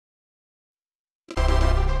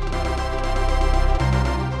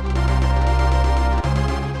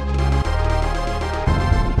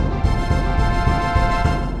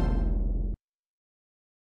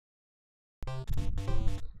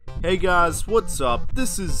Hey guys, what's up?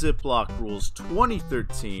 This is Ziploc Rules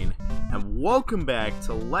 2013, and welcome back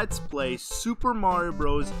to Let's Play Super Mario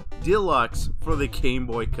Bros. Deluxe for the Game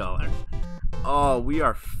Boy Color. Oh, we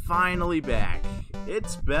are finally back.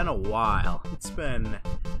 It's been a while. It's been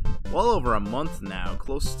well over a month now,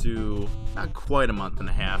 close to, not quite a month and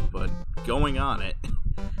a half, but going on it.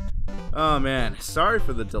 Oh man, sorry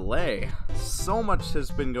for the delay. So much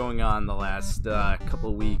has been going on the last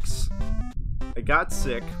couple weeks. I got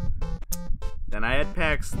sick, then I had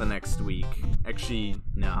PAX the next week. Actually,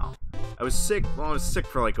 no. I was sick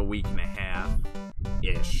for like a week and a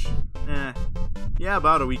half-ish. Yeah,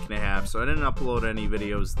 about a week and a half, so I didn't upload any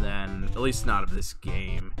videos then, at least not of this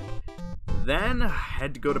game. Then, I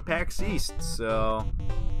had to go to PAX East, so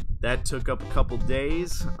that took up a couple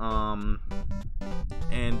days.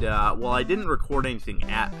 Well, I didn't record anything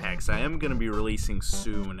at PAX. I am going to be releasing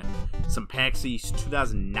soon some PAX East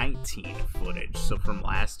 2019 footage. So from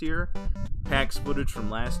last year, PAX footage from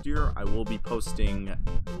last year, I will be posting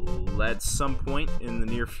at some point in the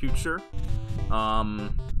near future.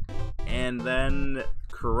 And then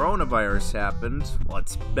coronavirus happened. Well,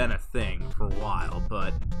 it's been a thing for a while,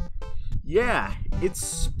 but yeah, it's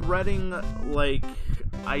spreading like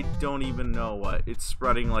I don't even know what. It's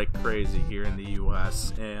spreading like crazy here in the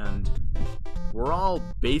US, and we're all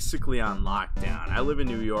basically on lockdown. I live in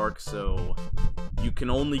New York, so you can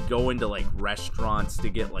only go into like restaurants to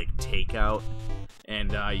get like takeout,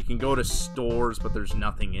 and you can go to stores, but there's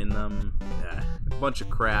nothing in them. A bunch of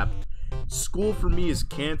crap. School for me is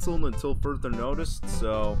canceled until further notice,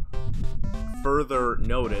 so further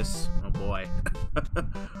notice. Oh boy.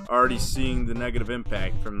 Already seeing the negative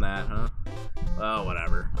impact from that, huh? Oh,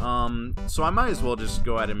 whatever. So I might as well just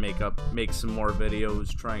go ahead and make some more videos,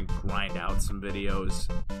 try and grind out some videos,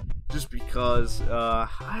 just because I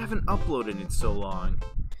haven't uploaded in so long.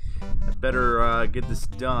 I better get this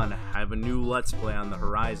done. I have a new Let's Play on the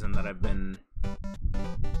horizon that I've been,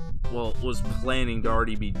 well, was planning to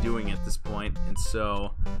already be doing at this point, and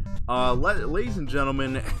so, ladies and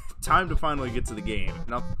gentlemen, time to finally get to the game.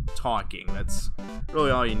 Not talking, that's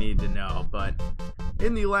really all you need to know, but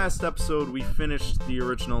in the last episode, we finished the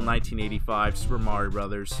original 1985 Super Mario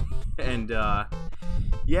Brothers, and,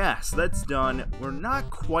 yeah, so that's done. We're not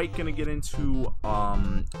quite gonna get into,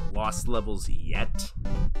 Lost Levels yet.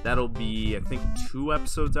 That'll be, I think, 2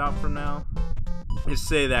 episodes out from now. I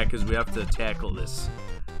say that because we have to tackle this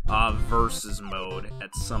versus mode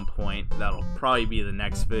at some point. That'll probably be the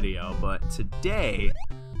next video, but today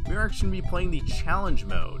we're actually going to be playing the challenge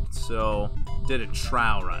mode. So did a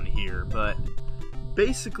trial run here, but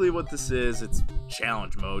basically what this is, it's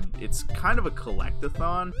challenge mode. It's kind of a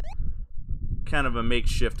collectathon, kind of a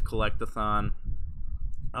makeshift collectathon.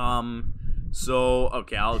 So,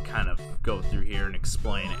 okay, I'll kind of go through here and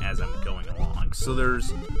explain as I'm going along. So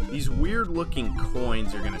there's these weird looking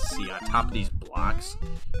coins you're going to see on top of these blocks.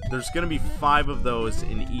 There's going to be 5 of those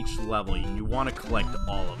in each level, and you want to collect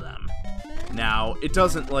all of them. Now, it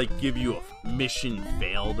doesn't, like, give you a mission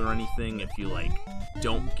failed or anything if you, like,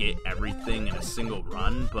 don't get everything in a single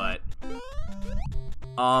run, but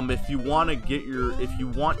if you want to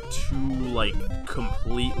like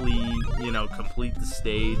completely, complete the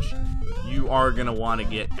stage, you are gonna want to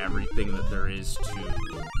get everything that there is to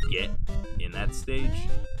get in that stage.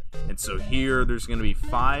 And so here, there's gonna be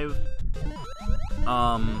 5,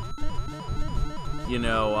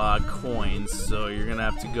 coins. So you're gonna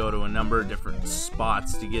have to go to a number of different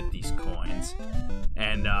spots to get these coins.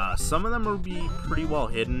 And some of them will be pretty well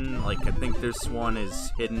hidden. Like, I think this one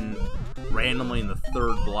is hidden randomly in the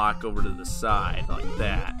 3rd block over to the side, like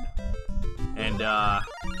that. And, I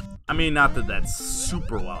mean, not that that's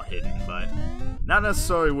super well hidden, but not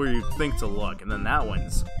necessarily where you think to look. And then that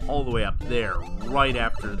one's all the way up there, right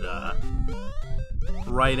after the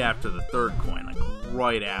 3rd coin, like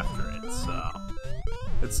right after it. So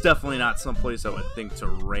it's definitely not someplace I would think to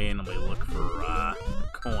randomly look for a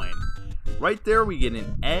coin. Right there we get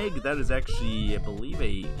an egg. That is actually, I believe,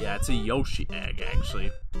 it's a Yoshi egg, actually.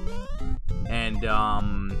 And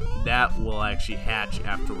that will actually hatch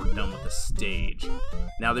after we're done with the stage.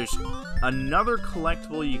 Now there's another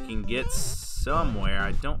collectible you can get somewhere.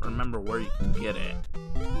 I don't remember where you can get it.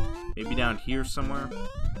 Maybe down here somewhere?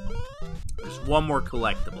 There's one more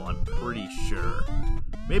collectible, I'm pretty sure.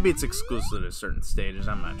 Maybe it's exclusive to certain stages,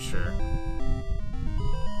 I'm not sure.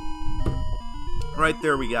 Right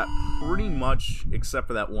there we got pretty much, except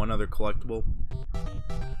for that one other collectible,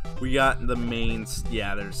 we got the mains.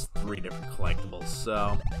 Yeah, there's 3 different collectibles.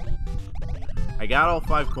 So I got all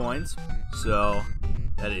 5 coins, so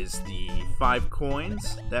that is the 5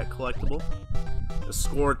 coins, that collectible. A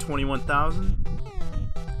score of 21,000.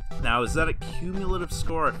 Now, is that a cumulative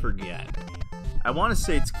score? I forget. I want to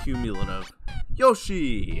say it's cumulative.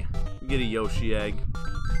 Yoshi! You get a Yoshi egg.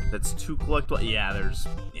 That's 2 collectible.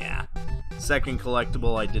 Yeah. Second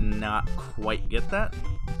collectible, I did not quite get that.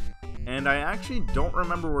 And I actually don't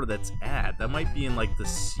remember where that's at. That might be in, like, the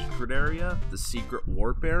secret area. The secret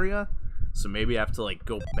warp area. So maybe I have to, like,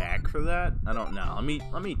 go back for that? I don't know.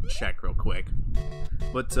 Let me check real quick.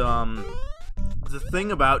 But, the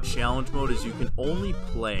thing about challenge mode is you can only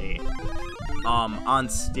play on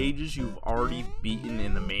stages you've already beaten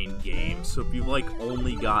in the main game. So if you've like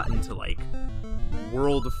only gotten to like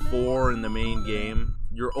World 4 in the main game,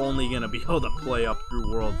 you're only gonna be able to play up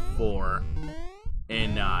through World 4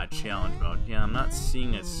 in challenge mode. Yeah, I'm not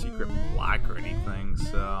seeing a secret block or anything,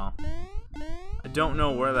 so I don't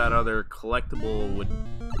know where that other collectible would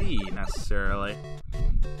be necessarily.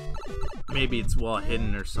 Maybe it's well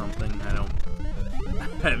hidden or something.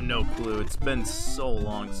 I have no clue. It's been so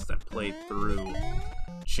long since I played through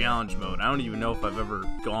challenge mode. I don't even know if I've ever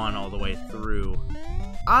gone all the way through.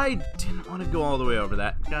 I didn't want to go all the way over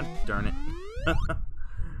that. God darn it.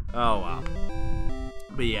 Oh, wow.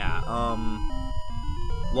 But yeah,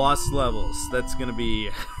 Lost Levels. That's gonna be...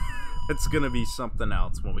 that's gonna be something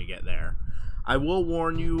else when we get there. I will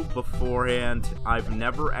warn you beforehand, I've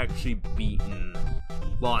never actually beaten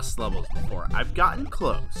Lost Levels before. I've gotten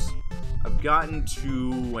close. I've gotten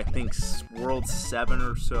to, I think, World 7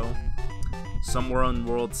 or so. Somewhere on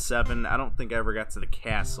World 7. I don't think I ever got to the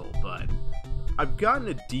castle, but I've gotten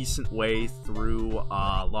a decent way through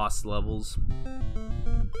Lost Levels.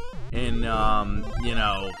 And, you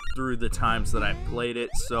know, through the times that I've played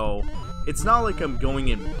it, so it's not like I'm going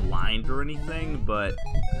in blind or anything, but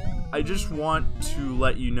I just want to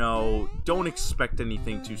let you know, don't expect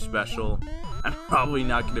anything too special. I'm probably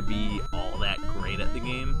not going to be all that great at the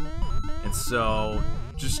game. And so,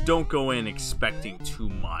 just don't go in expecting too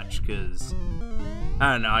much, because,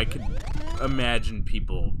 I don't know, I could imagine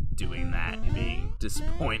people doing that and being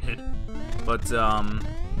disappointed. But,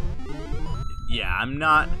 yeah, I'm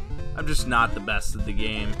just not the best at the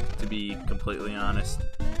game, to be completely honest.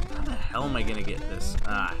 How the hell am I gonna get this?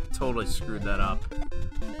 I totally screwed that up.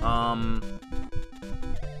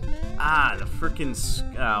 The frickin'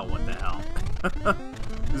 what the hell?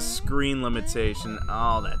 The screen limitation.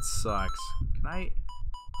 Oh, that sucks. Can I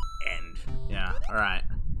end? Yeah, alright.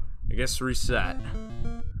 I guess reset.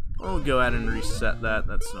 We'll go ahead and reset that.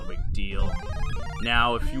 That's no big deal.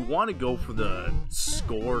 Now, if you want to go for the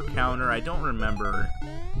score counter, I don't remember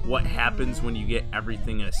what happens when you get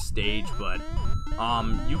everything in a stage, but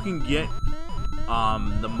you can get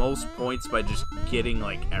the most points by just getting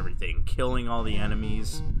like everything. Killing all the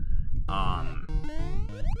enemies.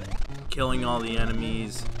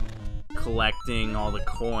 Collecting all the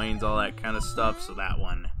coins, all that kind of stuff. So that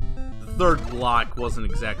one, the third block wasn't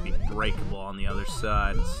exactly breakable on the other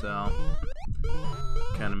side, so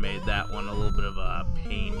kind of made that one a little bit of a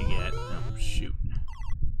pain to get. Oh, shoot.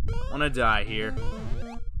 Don't want to die here.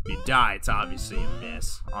 If you die, it's obviously a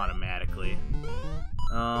miss automatically.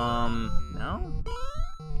 No?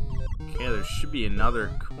 Okay, there should be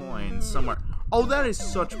another coin somewhere. Oh, that is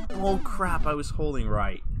such... Oh, crap, I was holding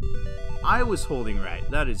right.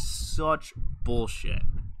 That is such bullshit.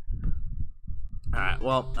 Alright,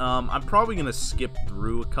 well, I'm probably gonna skip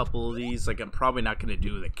through a couple of these. Like, I'm probably not gonna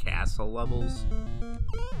do the castle levels.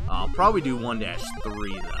 I'll probably do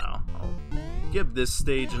 1-3, though. I'll give this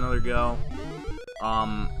stage another go.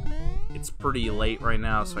 It's pretty late right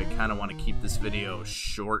now, so I kind of want to keep this video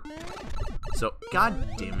short. So,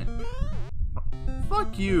 god damn it.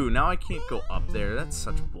 Fuck you, now I can't go up there. That's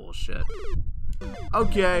such bullshit.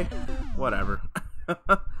 Okay, whatever.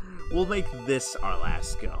 We'll make this our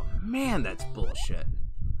last go. Man, that's bullshit.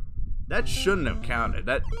 That shouldn't have counted.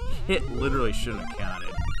 That hit literally shouldn't have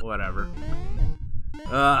counted. Whatever.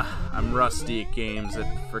 I'm rusty at games at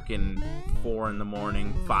frickin' 4 in the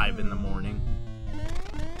morning, 5 in the morning.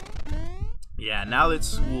 Yeah, now that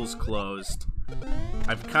school's closed,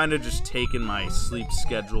 I've kind of just taken my sleep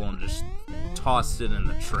schedule and just tossed it in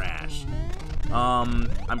the trash. I'm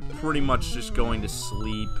pretty much just going to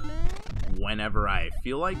sleep whenever I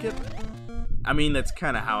feel like it. I mean, that's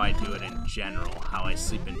kind of how I do it in general, how I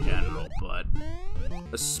sleep in general, but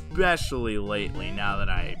especially lately, now that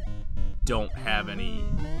I don't have any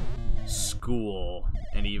school,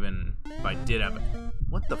 and even if I did have it.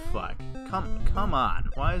 What the fuck? Come on.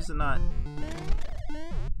 Why is it not...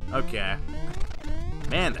 Okay.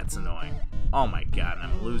 Man, that's annoying. Oh my god,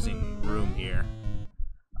 I'm losing room here.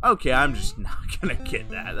 Okay, I'm just not gonna get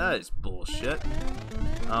that. That is bullshit.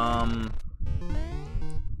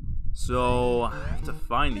 So, I have to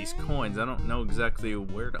find these coins. I don't know exactly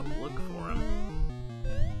where to look for them.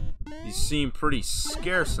 These seem pretty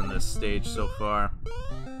scarce in this stage so far.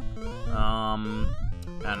 I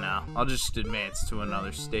don't know. I'll just advance to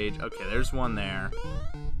another stage. Okay, there's one there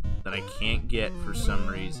that I can't get for some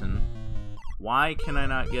reason. Why can I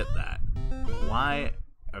not get that? Why?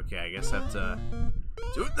 Okay, I guess I have to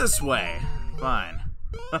do it this way. Fine.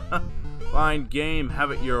 Fine, game.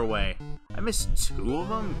 Have it your way. I missed 2 of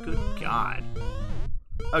them? Good God.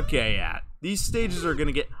 Okay, yeah. These stages are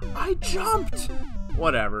gonna get... I jumped!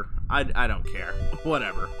 Whatever. I don't care.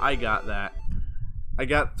 Whatever. I got that. I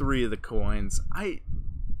got 3 of the coins. I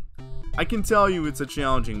can tell you it's a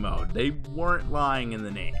challenging mode. They weren't lying in the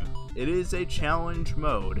name. It is a challenge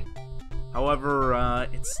mode. However,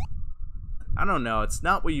 it's... I don't know. It's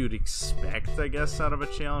not what you'd expect, I guess, out of a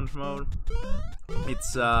challenge mode.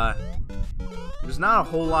 It's, there's not a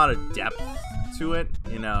whole lot of depth to it.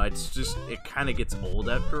 You know, it's just... It kind of gets old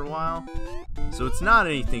after a while. So it's not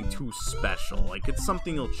anything too special. Like, it's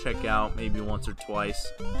something you'll check out maybe once or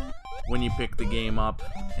twice when you pick the game up,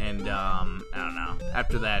 and I don't know,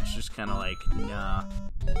 after that it's just kind of like, nah,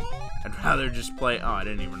 I'd rather just play. Oh, I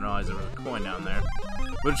didn't even realize there was a coin down there,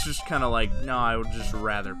 but it's just kind of like, no, I would just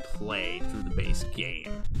rather play through the base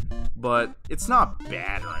game. But it's not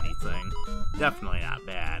bad or anything, definitely not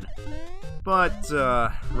bad, but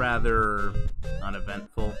rather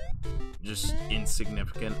uneventful, just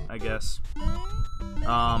insignificant, I guess.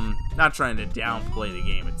 Not trying to downplay the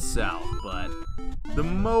game itself, but the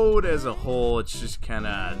mode as a whole, it's just kind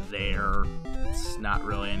of there. It's not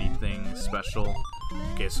really anything special.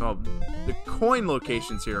 Okay, so the coin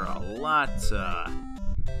locations here are a lot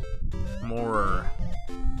more,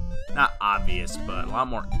 not obvious, but a lot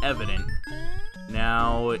more evident.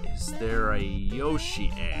 Now, is there a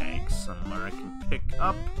Yoshi egg somewhere I can pick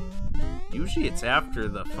up? Usually it's after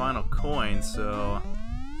the final coin, so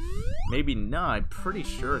maybe not. I'm pretty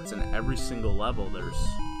sure it's in every single level. There's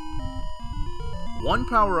one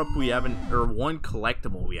power-up we haven't, or one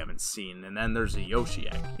collectible we haven't seen, and then there's a Yoshi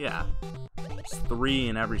egg. Yeah, there's 3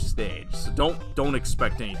 in every stage. So don't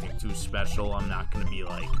expect anything too special. I'm not gonna be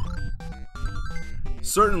like,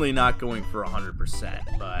 certainly not going for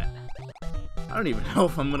 100%, but I don't even know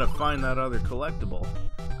if I'm gonna find that other collectible.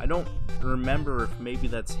 I don't remember if maybe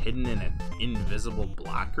that's hidden in an invisible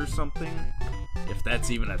block or something, if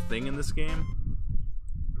that's even a thing in this game.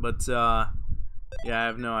 But yeah, I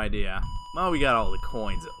have no idea. Well, we got all the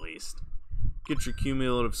coins at least. Get your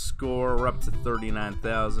cumulative score. We're up to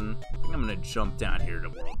 39,000. I think I'm gonna jump down here to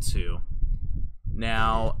World 2.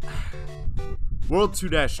 Now, World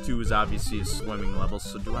 2-2 is obviously a swimming level,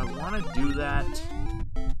 so do I want to do that?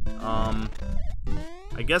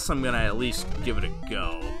 I guess I'm gonna at least give it a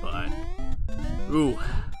go, but... Ooh.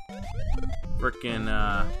 Frickin',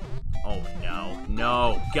 oh, no.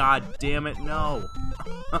 No. God damn it, no.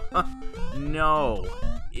 No.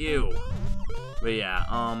 Ew. But yeah,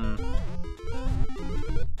 oh,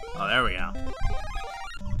 there we go.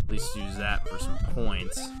 At least use that for some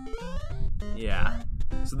points. Yeah.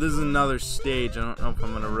 So this is another stage. I don't know if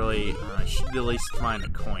I'm gonna really... I should at least find a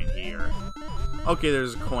coin here. Okay,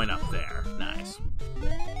 there's a coin up there. Nice.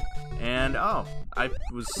 And, oh, I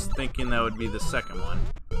was thinking that would be the second one.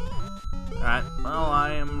 Alright, well,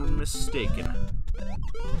 I am mistaken.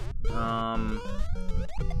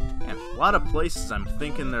 Yeah, a lot of places I'm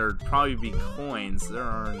thinking there'd probably be coins. There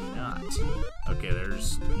are not. Okay,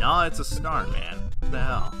 there's... No, it's a star, man. What the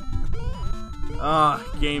hell?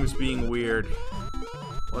 Games being weird.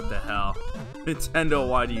 What the hell? Nintendo,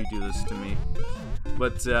 why do you do this to me?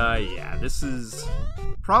 But, yeah, this is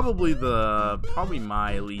probably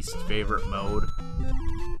my least favorite mode,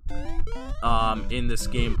 in this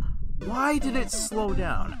game. Why did it slow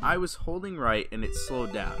down? I was holding right and it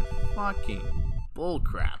slowed down. Fucking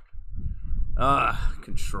bullcrap.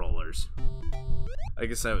 Controllers. I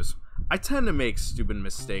guess I tend to make stupid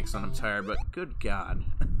mistakes when I'm tired, but good God.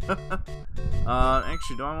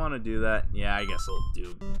 Actually, do I want to do that? Yeah, I guess I'll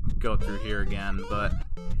go through here again, but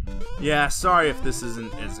yeah, sorry if this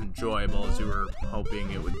isn't as enjoyable as you were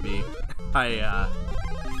hoping it would be. I,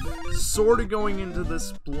 sort of going into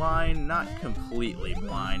this blind, not completely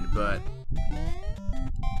blind, but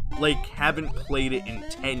like, haven't played it in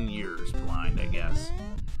 10 years blind, I guess.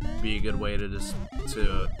 Be a good way to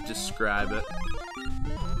describe it.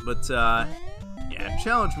 But, yeah,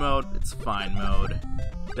 challenge mode, it's a fine mode.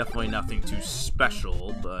 Definitely nothing too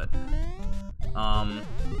special, but,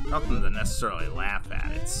 nothing to necessarily laugh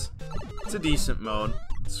at. It's a decent mode.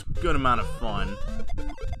 It's a good amount of fun.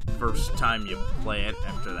 First time you play it,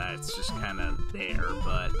 after that it's just kind of there,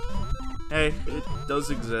 but hey, it does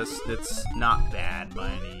exist. It's not bad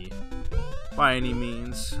by any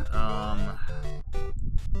means.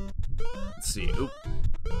 Let's see. Oop.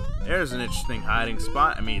 There's an interesting hiding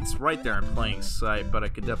spot. I mean, it's right there in plain sight, but I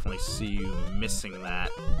could definitely see you missing that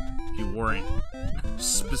if you weren't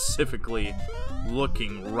specifically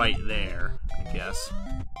looking right there, I guess.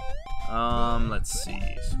 Let's see.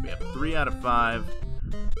 So we have 3 out of 5.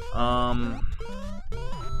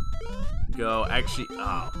 Go. Actually,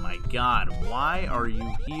 oh my god, why are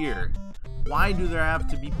you here? Why do there have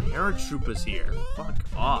to be paratroopers here? Fuck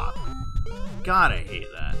off. God, I hate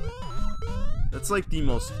that. That's like the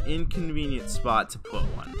most inconvenient spot to put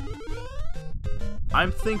one.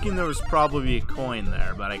 I'm thinking there was probably a coin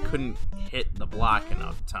there, but I couldn't hit the block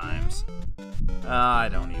enough times. I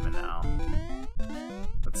don't even know.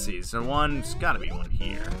 Let's see, is there one? There's gotta be one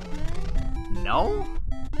here. No?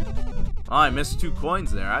 Oh, I missed 2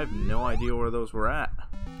 coins there. I have no idea where those were at.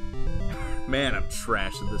 Man, I'm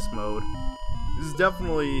trash at this mode. This is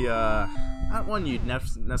definitely, not one you'd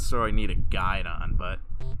necessarily need a guide on, but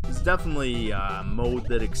it's definitely a mode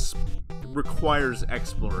that requires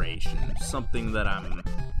exploration. Something that I'm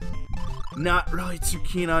not really too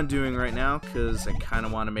keen on doing right now, because I kind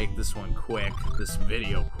of want to make this one quick, this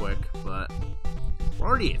video quick, but we're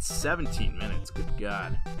already at 17 minutes, good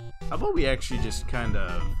god. How about we actually just kind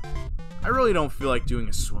of... I really don't feel like doing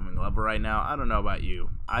a swimming level right now. I don't know about you.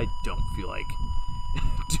 I don't feel like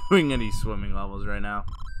doing any swimming levels right now.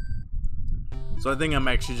 So I think I'm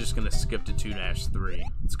actually just going to skip to 2-3.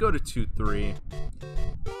 Let's go to 2-3.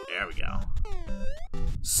 There we go.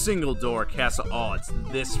 Single door castle. Oh, it's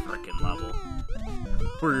this freaking level.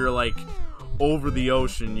 Where you're like over the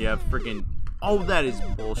ocean. You have freaking... Oh, that is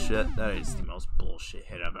bullshit. That is the most bullshit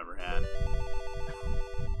hit I've ever had.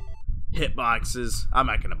 Hitboxes. I'm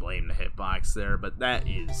not going to blame the hitbox there, but that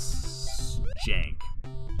is jank.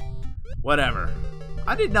 Whatever.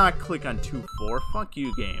 I did not click on 2-4. Fuck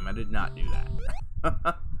you, game. I did not do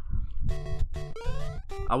that.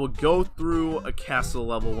 I will go through a castle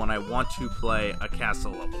level when I want to play a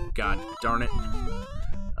castle level. God darn it.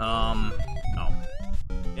 Oh.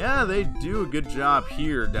 Yeah, they do a good job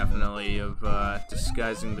here, definitely, of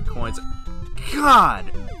disguising the coins.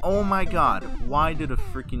 God! Oh my god. Why did a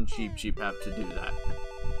freaking Cheep have to do that?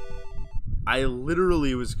 I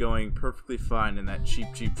literally was going perfectly fine, and that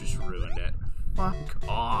Cheep just ruined it. Fuck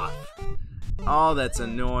off. Oh, that's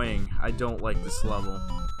annoying. I don't like this level.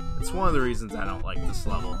 It's one of the reasons I don't like this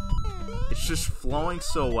level. It's just flowing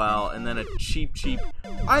so well, and then a Cheep...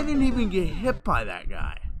 I didn't even get hit by that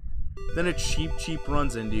guy. Then a Cheep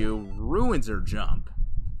runs into you, ruins her jump.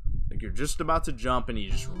 Like, you're just about to jump, and he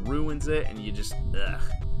just ruins it, and you just, ugh.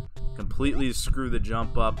 Completely screw the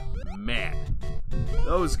jump up. Man.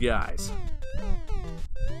 Those guys.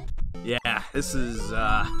 Yeah, this is,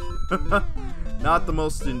 not the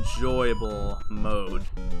most enjoyable mode,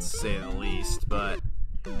 to say the least, but...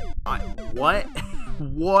 what?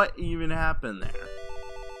 What even happened there?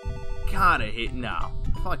 God, I hate... No.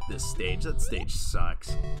 Fuck this stage. That stage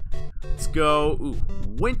sucks. Let's go... Ooh,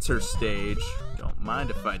 winter stage. Don't mind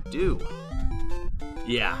if I do.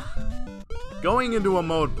 Yeah. Going into a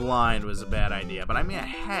mode blind was a bad idea, but I mean, I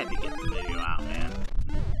had to get the video out, man.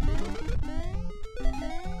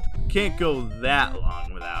 Can't go that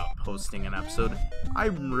long without posting an episode.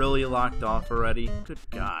 I'm really locked off already. Good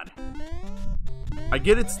god. I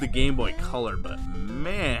get it's the Game Boy Color, but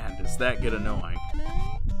man, does that get annoying.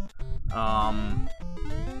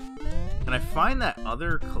 Can I find that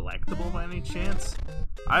other collectible by any chance?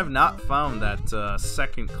 I have not found that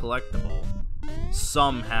second collectible.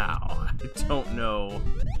 Somehow. I don't know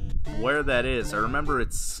where that is. I remember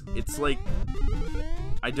it's like...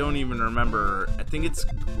 I don't even remember. I think it's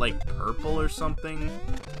like purple or something,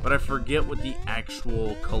 but I forget what the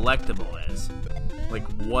actual collectible is. Like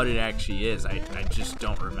what it actually is. I just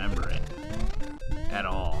don't remember it at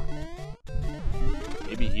all.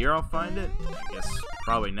 Maybe here I'll find it? I guess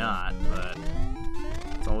probably not, but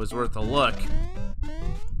it's always worth a look.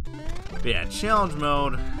 But yeah, challenge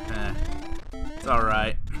mode, it's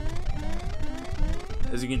alright.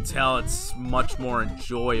 As you can tell, it's much more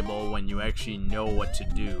enjoyable when you actually know what to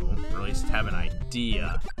do, or at least have an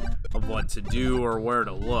idea of what to do or where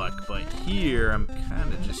to look. But here, I'm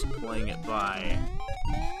kind of just playing it by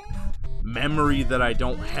memory that I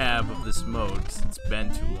don't have of this mode, since it's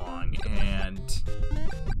been too long, and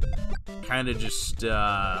kind of just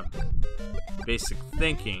basic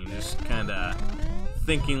thinking, just kind of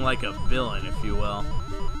thinking like a villain, if you will.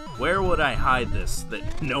 Where would I hide this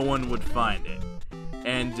that no one would find it?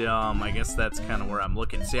 And, I guess that's kind of where I'm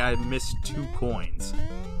looking. See, I missed 2 coins.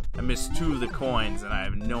 I missed 2 of the coins, and I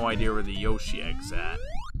have no idea where the Yoshi egg's at.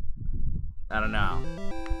 I don't know.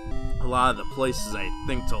 A lot of the places I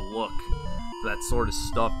think to look for that sort of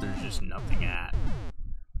stuff, there's just nothing at.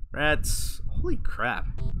 That's Holy crap.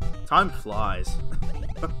 Time flies.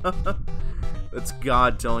 That's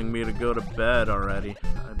God telling me to go to bed already.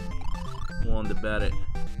 I'm willing to bet it.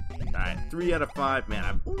 Alright, 3 out of 5. Man,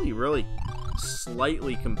 I've only really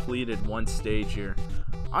slightly completed one stage here.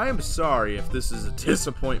 I am sorry if this is a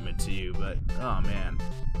disappointment to you, but oh man.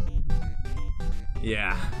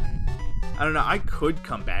 Yeah. I don't know, I could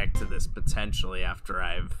come back to this potentially after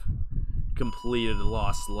I've completed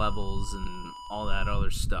lost levels and all that other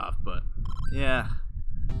stuff, but yeah.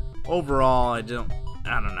 Overall, I don't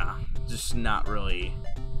know. Just not really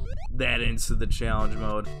that into the challenge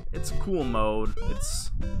mode. It's a cool mode. It's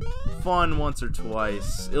fun once or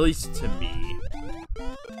twice, at least to me.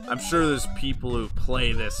 I'm sure there's people who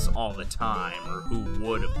play this all the time, or who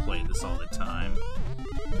would have played this all the time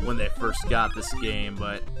when they first got this game,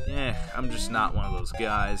 but I'm just not one of those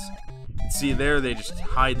guys. See there, they just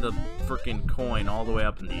hide the frickin' coin all the way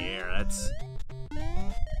up in the air. That's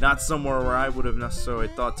not somewhere where I would have necessarily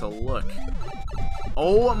thought to look.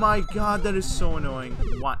 Oh my god, that is so annoying.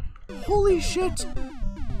 What? Holy shit!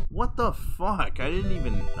 What the fuck? I didn't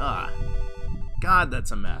even... God,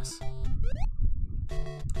 that's a mess.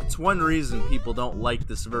 It's one reason people don't like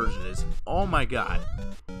this version is, oh my god,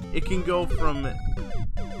 it can go from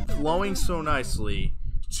flowing so nicely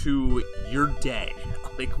to you're dead.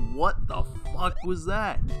 Like, what the fuck was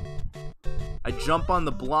that? I jump on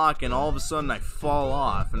the block and all of a sudden I fall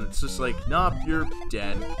off and it's just like, nope, you're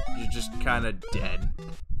dead. You're just kind of dead.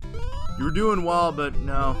 You were doing well, but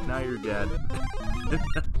no, now you're dead.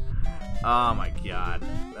 Oh my god,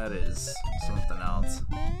 that is something else.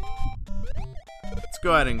 Let's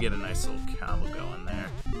go ahead and get a nice little combo going there.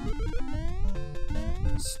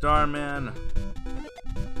 Starman.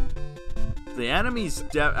 The enemies,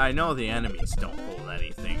 I know the enemies don't hold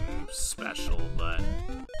anything special, but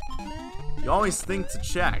you always think to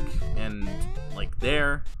check, and like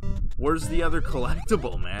there, where's the other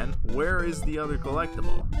collectible, man? Where is the other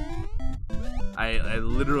collectible? I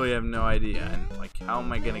literally have no idea, and like, how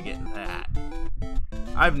am I gonna get that?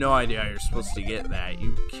 I have no idea how you're supposed to get that.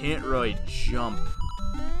 You can't really jump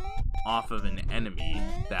off of an enemy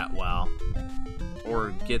that well,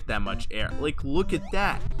 or get that much air. Like, look at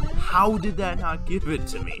that. How did that not give it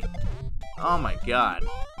to me? Oh my god.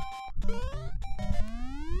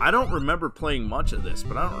 I don't remember playing much of this,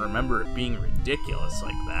 but I don't remember it being ridiculous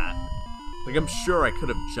like that. Like, I'm sure I could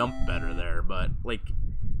have jumped better there, but, like,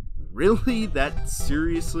 really? That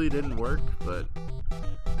seriously didn't work? But,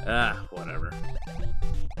 whatever.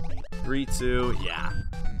 3, 2, yeah.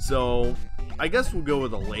 So, I guess we'll go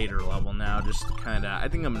with a later level now, just to kind of, I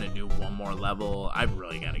think I'm going to do one more level. I've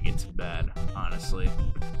really got to get to bed, honestly.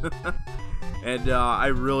 And I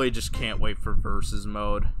really just can't wait for versus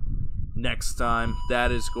mode next time.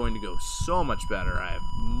 That is going to go so much better. I have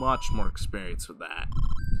much more experience with that.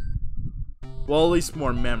 Well, at least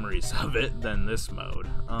more memories of it than this mode.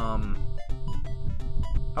 How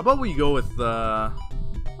about we go with, oh,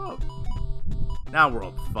 now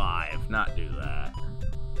World 5, not do that.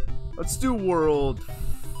 Let's do World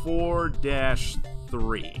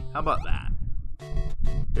 4-3. How about that?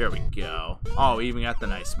 There we go. Oh, we even got the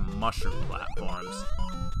nice mushroom platforms.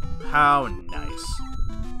 How nice.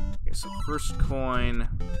 Okay, so first coin.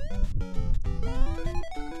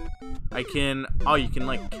 I can, oh, you can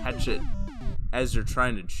like catch it as you're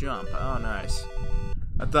trying to jump. Oh, nice.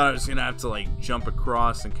 I thought I was gonna have to like jump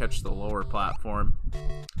across and catch the lower platform.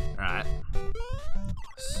 Alright.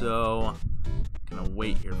 So, gonna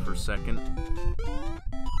wait here for a second.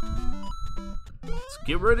 Let's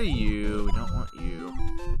get rid of you. We don't want you.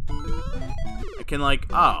 I can like,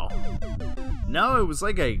 oh. No, it was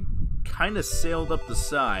like I kind of sailed up the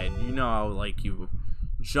side. You know how like you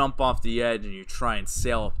jump off the edge and you try and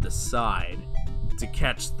sail up the side to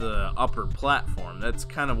catch the upper platform. That's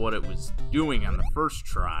kind of what it was doing on the first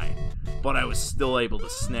try, but I was still able to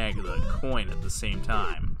snag the coin at the same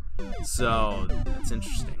time. So, that's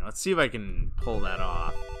interesting. Let's see if I can pull that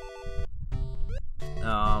off.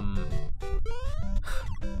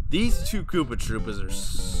 These two Koopa Troopas are,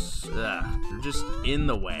 they're just in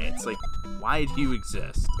the way. It's like, why do you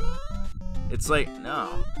exist? It's like,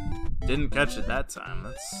 no, didn't catch it that time.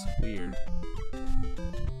 That's weird.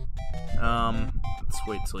 Let's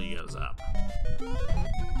wait till he goes up.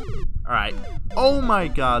 Alright. Oh my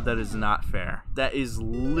god, that is not fair. That is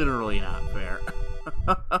literally not fair.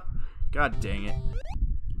 God dang it.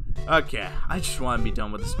 Okay, I just want to be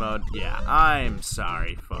done with this mode. Yeah, I'm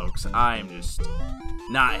sorry, folks. I'm just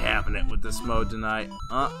not having it with this mode tonight.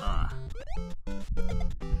 I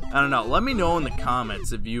don't know. Let me know in the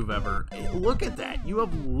comments if you've ever... Hey, look at that. You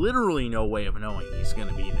have literally no way of knowing he's going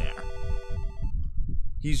to be there.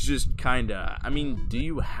 he's just kinda, I mean, do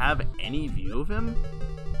you have any view of him?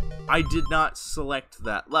 I did not select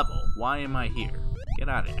that level. Why am I here? Get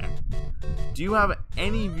out of here. Do you have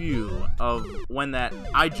any view of when that,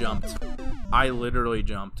 I jumped. I literally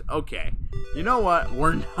jumped. Okay. You know what?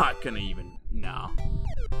 We're not gonna even, no.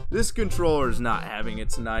 This controller is not having it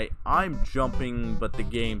tonight. I'm jumping, but the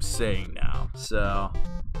game's saying no. So,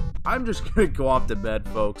 I'm just gonna go off to bed,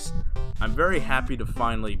 folks. I'm very happy to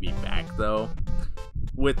finally be back, though.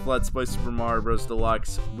 With Let's Play Super Mario Bros.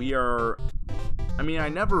 Deluxe, we are... I mean, I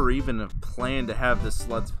never even planned to have this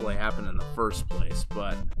Let's Play happen in the first place,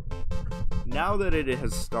 but now that it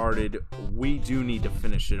has started, we do need to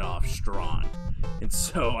finish it off strong. And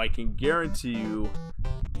so I can guarantee you,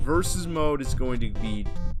 versus mode is going to be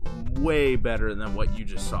way better than what you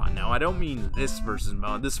just saw. Now, I don't mean this versus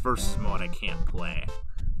mode. This versus mode I can't play.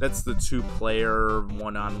 That's the 2-player,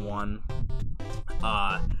 one-on-one.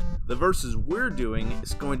 The versus we're doing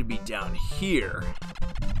is going to be down here.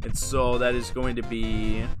 And so that is going to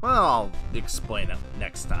be, well, I'll explain it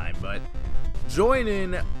next time, but join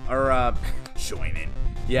in, or, join in.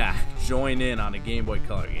 Yeah, join in on a Game Boy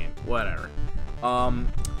Color game, whatever.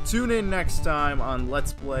 Tune in next time on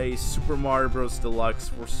Let's Play Super Mario Bros. Deluxe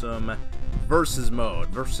for some versus mode,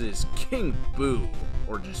 versus King Boo,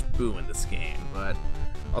 or just Boo in this game, but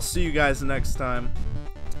I'll see you guys next time.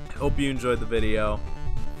 I hope you enjoyed the video.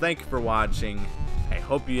 Thank you for watching. I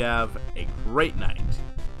hope you have a great night.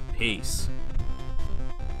 Peace.